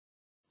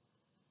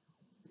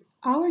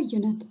Our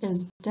unit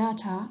is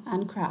Data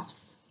and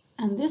Graphs,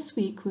 and this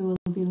week we will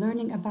be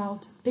learning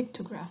about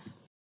pictograph.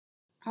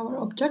 Our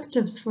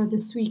objectives for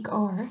this week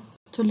are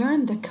to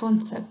learn the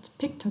concept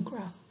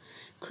pictograph,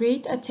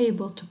 create a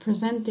table to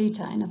present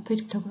data in a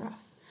pictograph,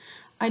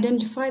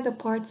 identify the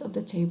parts of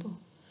the table,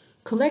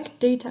 collect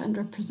data and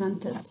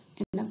represent it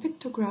in a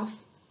pictograph,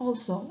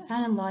 also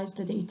analyze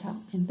the data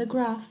in the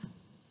graph.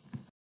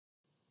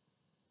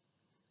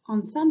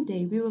 On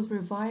Sunday, we will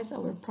revise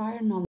our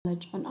prior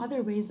knowledge on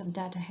other ways of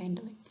data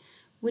handling,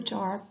 which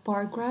are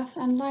bar graph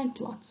and line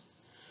plots,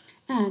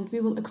 and we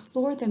will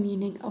explore the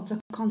meaning of the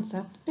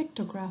concept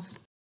pictograph.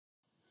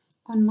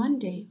 On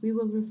Monday, we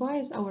will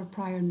revise our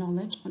prior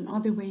knowledge on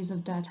other ways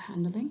of data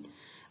handling,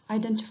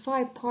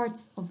 identify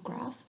parts of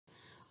graph.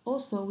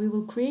 Also, we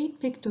will create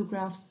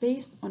pictographs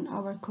based on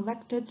our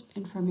collected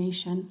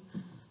information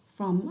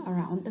from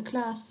around the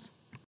class.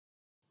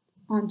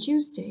 On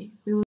Tuesday,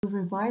 we will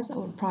revise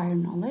our prior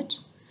knowledge,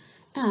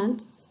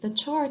 and the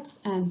charts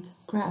and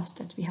graphs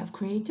that we have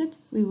created,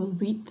 we will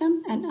read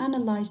them and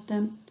analyze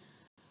them.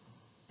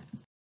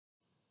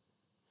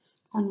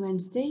 On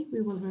Wednesday,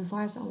 we will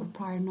revise our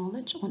prior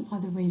knowledge on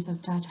other ways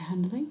of data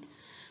handling.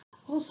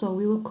 Also,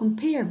 we will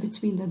compare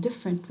between the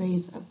different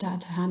ways of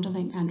data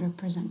handling and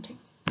representing.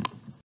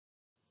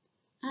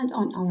 And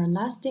on our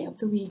last day of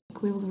the week,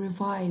 we will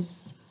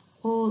revise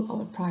all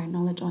our prior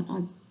knowledge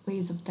on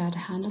ways of data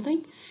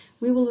handling.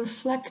 We will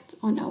reflect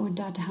on our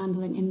data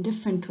handling in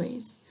different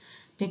ways: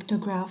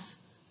 pictograph,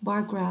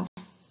 bar graph,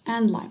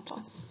 and line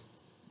plots.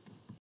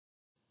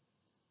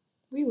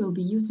 We will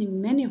be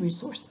using many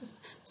resources,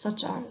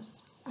 such as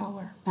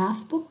our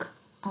math book,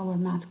 our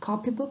math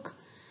copybook,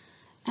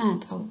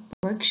 and our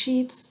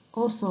worksheets,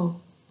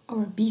 also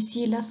our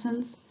BC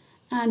lessons,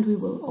 and we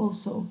will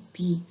also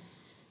be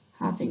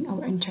having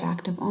our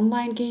interactive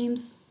online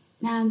games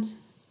and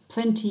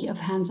plenty of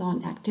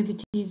hands-on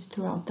activities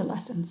throughout the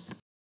lessons.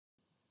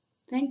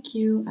 Thank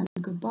you and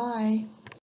goodbye.